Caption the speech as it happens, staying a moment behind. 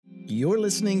You're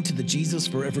listening to the Jesus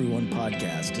for Everyone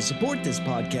podcast. To support this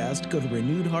podcast, go to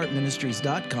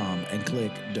renewedheartministries.com and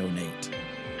click donate.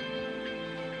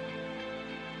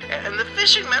 And the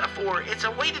fishing metaphor, it's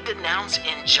a way to denounce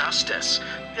injustice,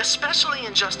 especially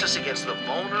injustice against the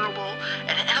vulnerable,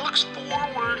 and it looks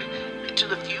forward to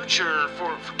the future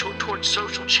towards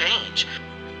social change.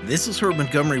 This is Herb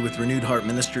Montgomery with Renewed Heart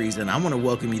Ministries, and I want to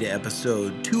welcome you to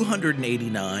episode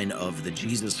 289 of the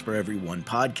Jesus for Everyone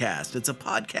podcast. It's a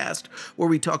podcast where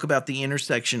we talk about the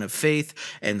intersection of faith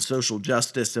and social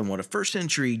justice and what a first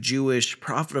century Jewish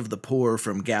prophet of the poor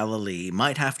from Galilee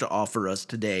might have to offer us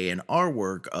today in our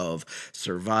work of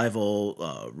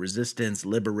survival, resistance,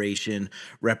 liberation,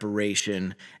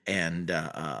 reparation, and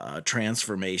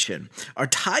transformation. Our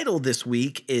title this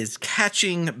week is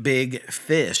Catching Big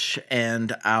Fish,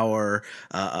 and our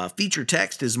feature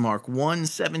text is Mark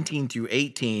 1:17 through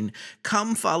 18.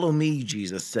 Come follow me,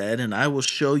 Jesus said, and I will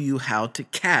show you how to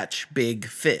catch big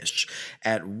fish.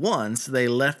 At once they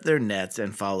left their nets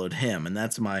and followed him. And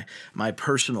that's my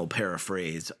personal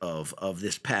paraphrase of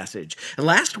this passage. And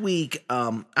last week,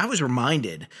 I was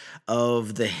reminded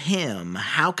of the hymn,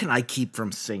 How Can I Keep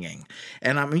From Singing?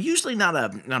 And I'm usually not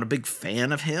a big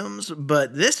fan of hymns,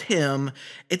 but this hymn,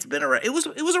 it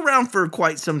was around for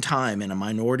quite some time in a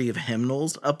minority of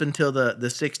hymnals up until the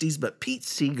 60s, but Pete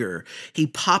Seeger, he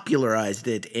popularized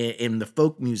it in the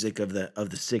folk music of the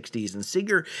 60s, and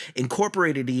Seeger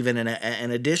incorporated even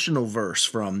an additional verse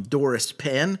from Doris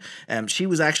Penn. She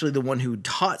was actually the one who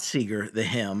taught Seeger the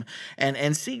hymn,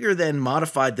 and Seeger then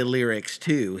modified the lyrics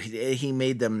too.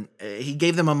 He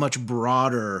gave them a much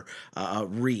broader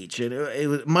reach. It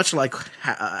was much like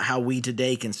how we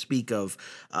today can speak of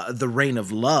the reign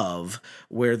of love,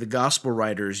 where the gospel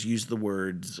writers use the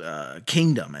words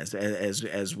kingdom,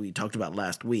 as we talked about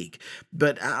last week.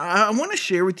 But I want to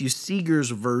share with you Seeger's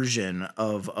version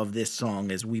of this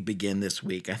song as we begin this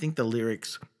week. I think the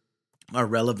lyrics are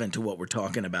relevant to what we're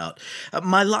talking about.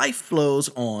 My life flows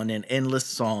on an endless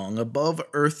song above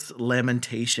earth's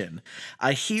lamentation.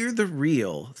 I hear the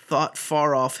real, thought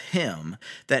far off hymn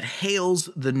that hails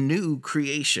the new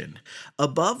creation.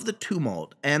 Above the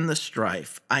tumult and the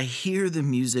strife, I hear the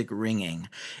music ringing.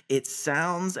 It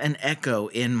sounds an echo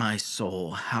in my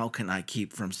soul. How can I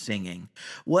keep from singing?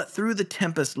 What through the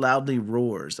tempest loudly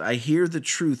roars, I hear the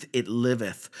truth, it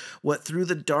liveth. What through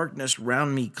the darkness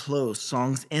round me close,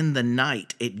 songs in the night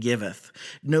it giveth.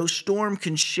 No storm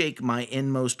can shake my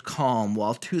inmost calm,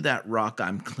 while to that rock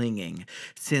I'm clinging.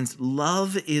 Since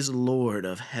love is Lord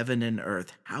of heaven and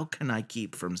earth, how can I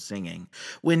keep from singing?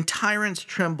 When tyrants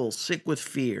tremble sick with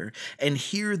fear, and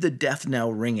hear the death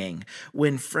knell ringing,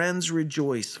 when friends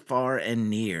rejoice far and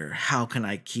near, how can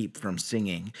I keep from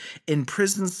singing? In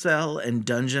prison cell and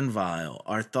dungeon vile,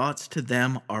 our thoughts to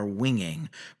them are winging.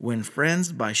 When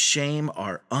friends by shame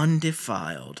are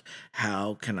undefiled,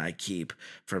 how can I keep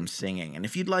from singing? And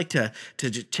if you'd like to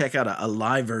check out a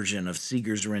live version of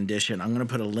Seeger's rendition, I'm going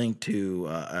to put a link to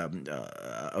a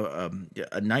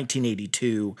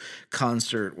 1982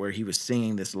 concert where he was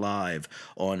singing this live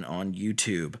on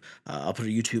YouTube. I'll put a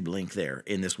YouTube link there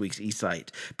in this week's eSite.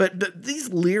 But these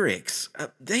lyrics,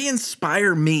 they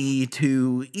inspire me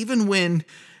to, even when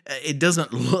it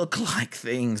doesn't look like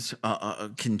things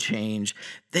can change,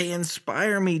 they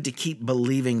inspire me to keep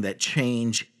believing that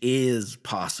change is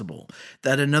possible,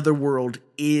 that another world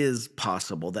is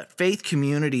possible, that faith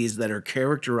communities that are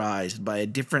characterized by a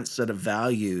different set of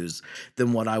values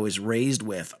than what I was raised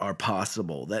with are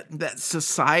possible, that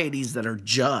societies that are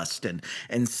just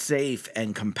and safe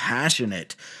and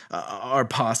compassionate are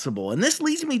possible. And this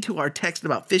leads me to our text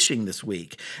about fishing this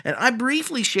week. And I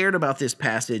briefly shared about this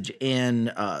passage in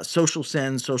Social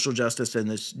Sin, Social Justice, and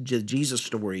the Jesus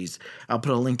Stories. I'll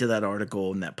put a link to that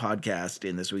article and that podcast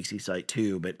in this week's eSite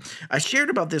too. But I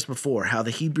shared about this before, how the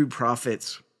Hebrew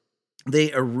prophets,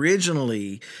 their original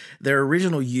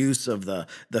use of the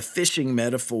fishing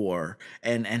metaphor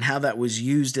and how that was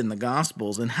used in the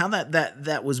Gospels, and how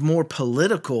that was more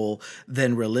political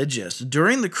than religious.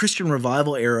 During the Christian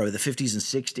revival era of the 50s and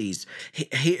 60s,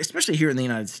 especially here in the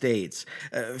United States,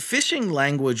 fishing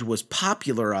language was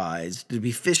popularized to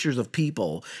be fishers of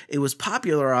people. It was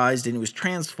popularized and it was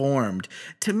transformed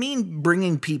to mean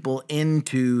bringing people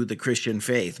into the Christian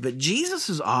faith. But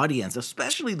Jesus's audience,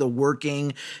 especially the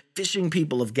working, fishing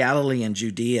people of Galilee and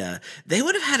Judea, they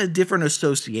would have had a different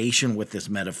association with this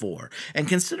metaphor. And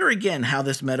consider again how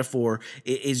this metaphor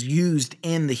is used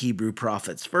in the Hebrew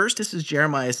prophets. First, this is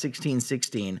Jeremiah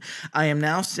 16:16. I am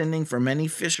now sending for many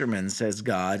fishermen, says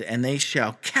God, and they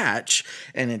shall catch.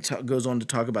 And it goes on to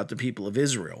talk about the people of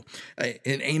Israel.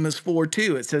 In Amos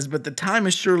 4:2, it says, but the time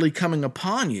is surely coming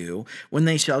upon you when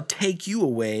they shall take you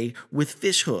away with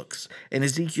fish hooks. In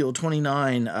Ezekiel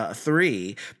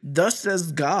 29:3, thus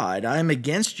says God, I am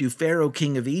against you, Pharaoh,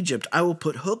 king of Egypt. I will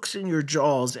put hooks in your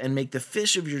jaws and make the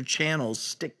fish of your channels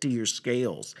stick to your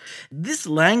scales. This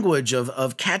language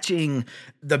of catching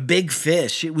the big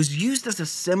fish, it was used as a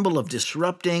symbol of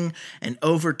disrupting and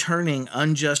overturning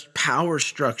unjust power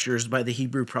structures by the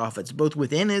Hebrew prophets, both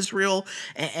within Israel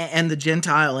and the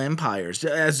Gentile empires.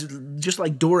 As just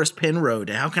like Doris Penrode,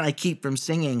 how can I keep from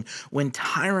singing when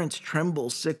tyrants tremble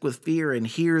sick with fear and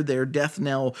hear their death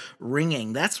knell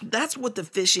ringing? That's what the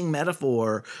fishing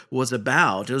metaphor was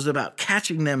about. It was about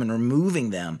catching them and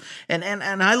removing them. And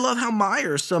I love how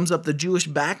Myers sums up the Jewish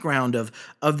background of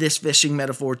this fishing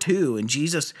metaphor too, and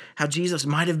how Jesus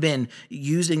might have been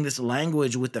using this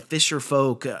language with the fisher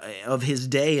folk of his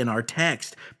day in our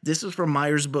text. This is from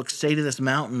Myers' book, Say to This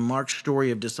Mountain, Mark's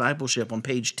Story of Discipleship on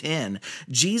page 10.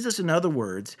 Jesus, in other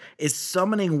words, is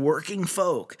summoning working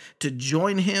folk to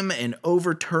join him in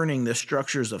overturning the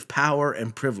structures of power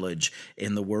and privilege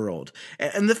in the world.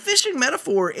 And the fishing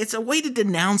metaphor, it's a way to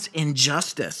denounce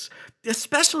injustice,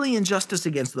 especially injustice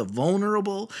against the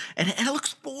vulnerable, and it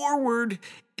looks forward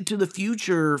to the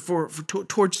future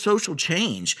towards social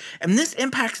change. And this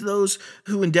impacts those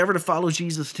who endeavor to follow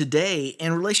Jesus today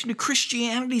in relation to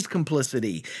Christianity's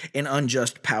complicity in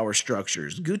unjust power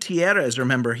structures. Gutierrez,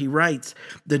 remember, he writes,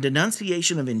 the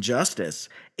denunciation of injustice,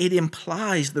 it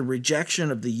implies the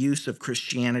rejection of the use of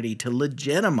Christianity to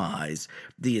legitimize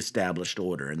the established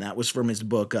order. And that was from his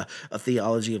book, A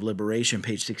Theology of Liberation,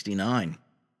 page 69.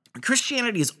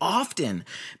 Christianity has often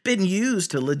been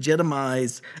used to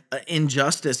legitimize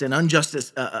injustice and unjust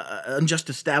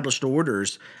established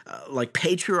orders like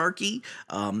patriarchy,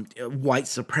 white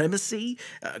supremacy.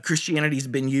 Christianity has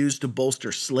been used to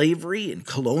bolster slavery and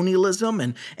colonialism,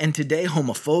 and today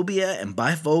homophobia and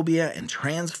biphobia and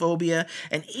transphobia.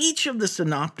 And each of the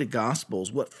synoptic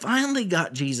gospels, what finally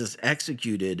got Jesus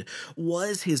executed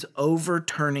was his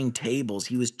overturning tables.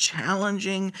 He was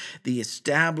challenging the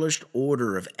established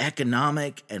order of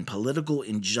economic and political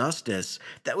injustice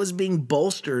that was being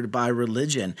bolstered by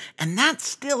religion. And that's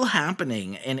still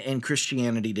happening in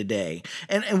Christianity today.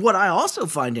 And what I also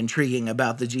find intriguing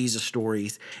about the Jesus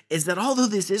stories is that although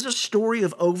this is a story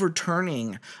of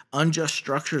overturning unjust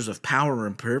structures of power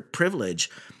and privilege,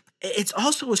 it's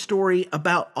also a story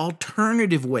about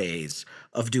alternative ways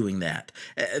of doing that.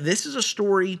 This is a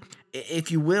story, if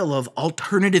you will, of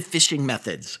alternative fishing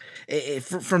methods.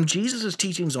 From Jesus'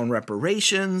 teachings on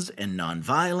reparations and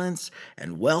nonviolence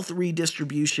and wealth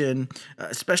redistribution,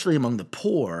 especially among the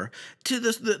poor, to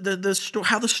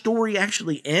how the story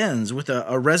actually ends with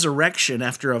a resurrection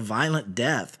after a violent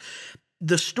death.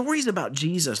 The stories about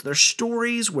Jesus, they're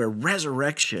stories where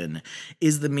resurrection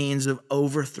is the means of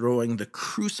overthrowing the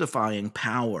crucifying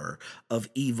power of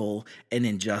evil and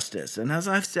injustice. And as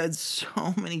I've said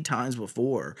so many times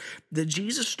before, the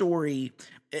Jesus story,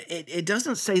 it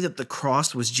doesn't say that the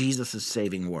cross was Jesus'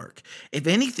 saving work. If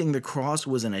anything, the cross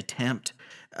was an attempt.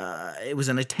 It was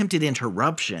an attempted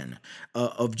interruption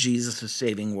of Jesus'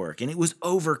 saving work, and it was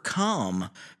overcome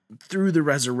through the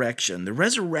resurrection. The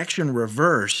resurrection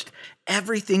reversed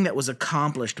everything that was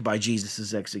accomplished by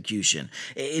Jesus' execution.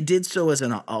 It did so as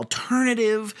an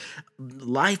alternative,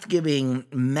 life-giving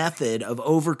method of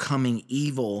overcoming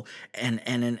evil and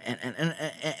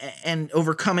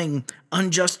overcoming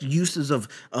unjust uses of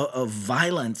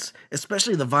violence,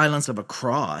 especially the violence of a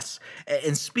cross.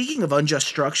 And speaking of unjust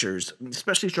structures,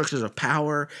 especially structures of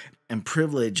power and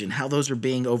privilege and how those are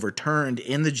being overturned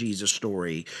in the Jesus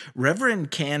story,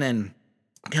 Reverend Canon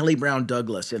Kelly Brown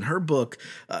Douglas, in her book,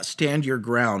 Stand Your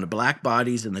Ground, Black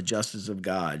Bodies and the Justice of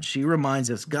God, she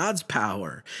reminds us God's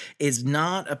power is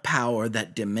not a power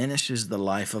that diminishes the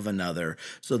life of another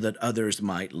so that others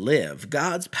might live.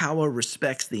 God's power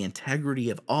respects the integrity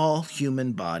of all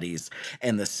human bodies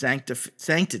and the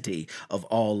sanctity of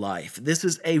all life. This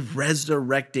is a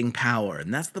resurrecting power,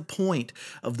 and that's the point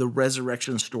of the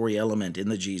resurrection story element in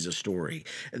the Jesus story.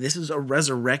 This is a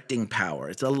resurrecting power.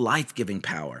 It's a life-giving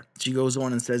power. She goes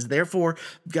on and says, "Therefore,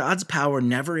 God's power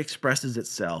never expresses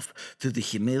itself through the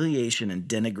humiliation and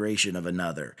denigration of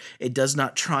another. It does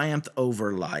not triumph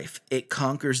over life. It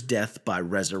conquers death by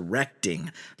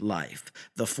resurrecting life.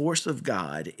 The force of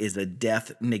God is a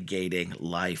death-negating,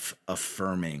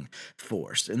 life-affirming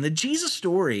force." And the Jesus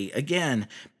story, again,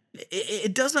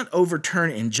 it doesn't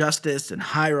overturn injustice and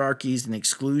hierarchies and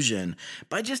exclusion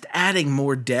by just adding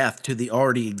more death to the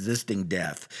already existing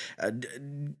death.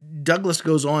 Douglas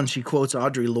goes on, she quotes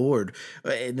Audre Lorde,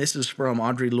 and this is from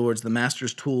Audre Lorde's "The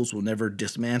Master's Tools Will Never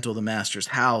Dismantle the Master's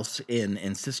House"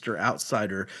 in Sister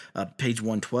Outsider, page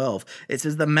 112. It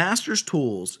says, "The Master's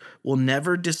tools will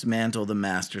never dismantle the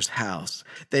Master's house.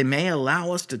 They may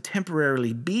allow us to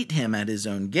temporarily beat him at his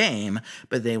own game,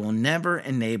 but they will never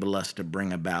enable us to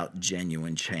bring about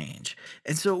genuine change."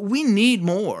 And so we need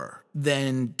more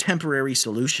than temporary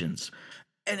solutions.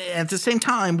 And at the same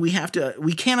time, we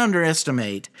can't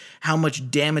underestimate how much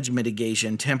damage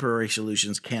mitigation temporary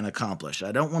solutions can accomplish.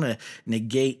 I don't want to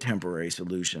negate temporary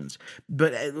solutions,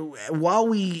 but while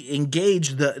we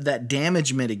engage that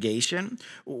damage mitigation,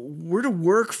 we're to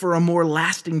work for a more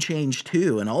lasting change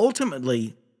too. And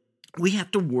ultimately, we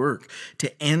have to work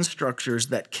to end structures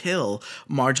that kill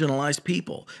marginalized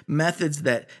people, methods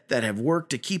that have worked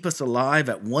to keep us alive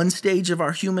at one stage of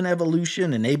our human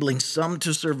evolution, enabling some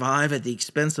to survive at the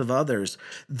expense of others.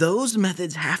 Those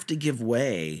methods have to give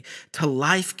way to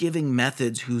life-giving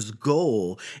methods whose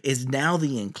goal is now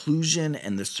the inclusion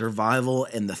and the survival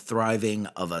and the thriving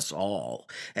of us all.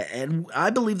 And I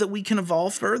believe that we can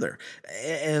evolve further.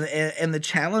 And the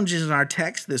challenges in our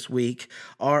text this week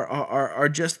are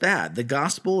just that. The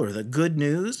gospel, or the good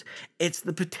news, it's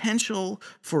the potential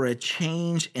for a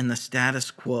change in the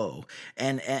status quo.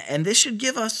 And this should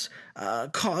give us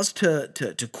cause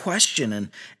to question and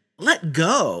let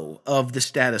go of the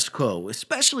status quo,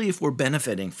 especially if we're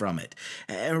benefiting from it,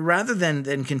 rather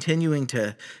than continuing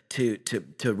to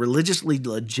religiously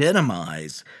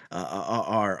legitimize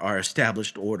our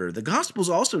established order. The Gospels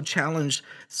also challenge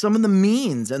some of the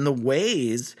means and the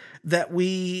ways that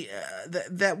we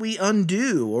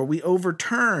undo or we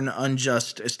overturn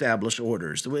unjust established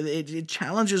orders. It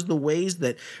challenges the ways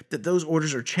that those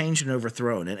orders are changed and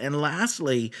overthrown. And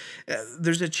lastly,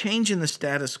 there's a change in the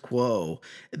status quo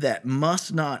that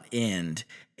must not end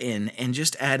in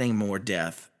just adding more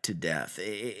death to death.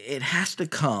 It has to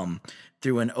come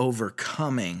through an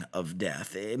overcoming of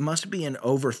death. It must be an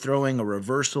overthrowing, a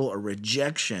reversal, a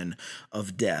rejection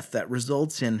of death that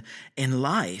results in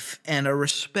life and a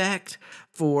respect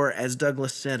for, as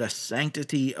Douglas said, a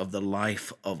sanctity of the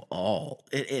life of all.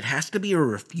 It has to be a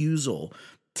refusal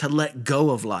to let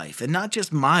go of life, and not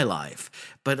just my life,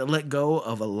 but to let go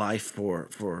of a life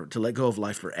to let go of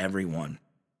life for everyone.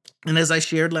 And as I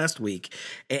shared last week,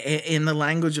 in the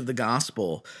language of the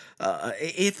gospel,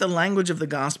 if the language of the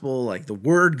gospel, like the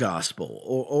word gospel,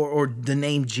 or the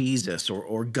name Jesus,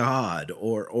 or God,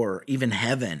 or even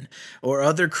heaven, or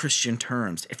other Christian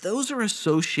terms, if those are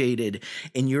associated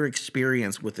in your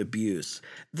experience with abuse,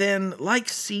 then like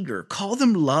Seeger, call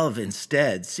them love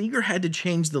instead. Seeger had to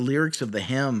change the lyrics of the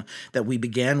hymn that we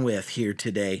began with here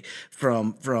today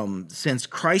from "Since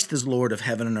Christ is Lord of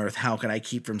heaven and earth, how can I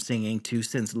keep from singing?" to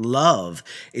 "Since love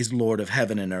is Lord of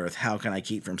heaven and earth, how can I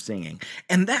keep from singing?"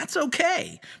 And that's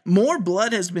okay. More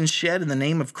blood has been shed in the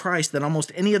name of Christ than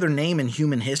almost any other name in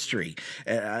human history.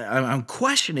 I'm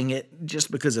questioning it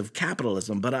just because of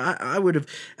capitalism, but I would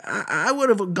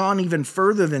have gone even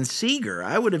further than Seeger.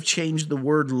 I would have changed the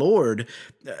word Lord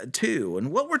too.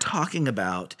 And what we're talking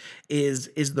about is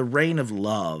the reign of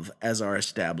love as our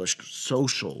established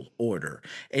social order.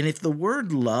 And if the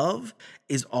word love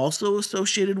is also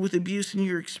associated with abuse in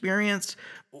your experience,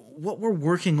 what we're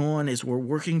working on is we're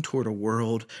working toward a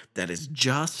world that is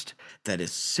just, that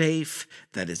is safe,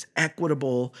 that is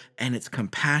equitable, and it's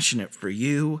compassionate for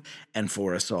you and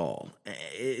for us all.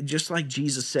 Just like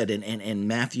Jesus said in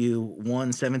Matthew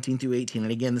 1:17-18,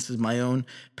 and again, this is my own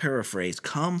paraphrase,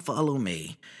 "Come follow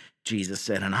me," Jesus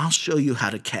said, "and I'll show you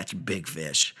how to catch big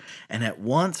fish." And at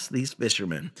once these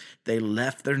fishermen, they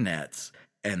left their nets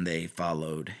and they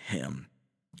followed him.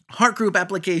 Heart group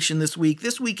application this week.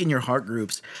 This week in your heart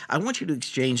groups, I want you to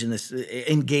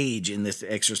engage in this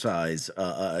exercise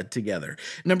together.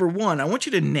 Number one, I want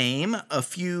you to name a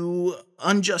few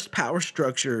unjust power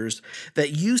structures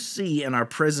that you see in our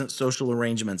present social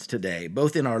arrangements today,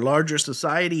 both in our larger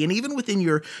society and even within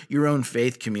your own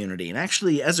faith community. And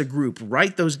actually, as a group,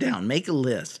 write those down, make a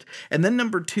list. And then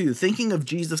number two, thinking of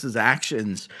Jesus's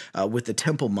actions with the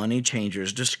temple money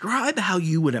changers, describe how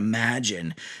you would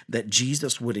imagine that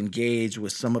Jesus would engage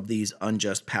with some of these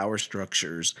unjust power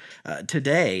structures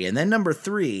today. And then number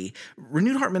three,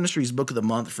 Renewed Heart Ministries Book of the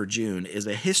Month for June is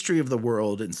A History of the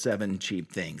World in 7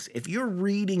 Cheap Things. If you're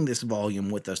reading this volume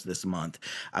with us this month,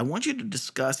 I want you to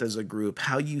discuss as a group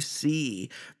how you see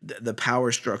the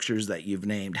power structures that you've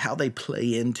named, how they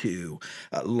play into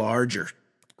larger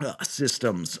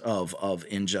systems of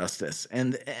injustice.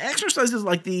 And exercises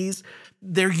like these,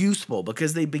 they're useful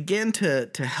because they begin to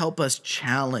help us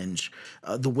challenge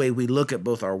the way we look at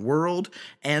both our world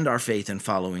and our faith in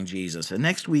following Jesus. And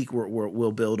next week,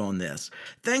 we'll build on this.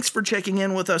 Thanks for checking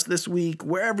in with us this week.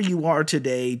 Wherever you are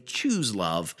today, choose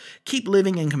love. Keep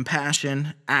living in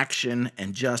compassion, action,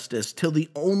 and justice till the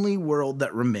only world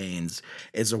that remains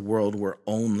is a world where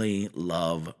only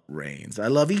love reigns. I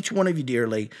love each one of you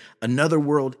dearly. Another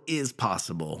world is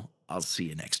possible. I'll see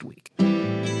you next week.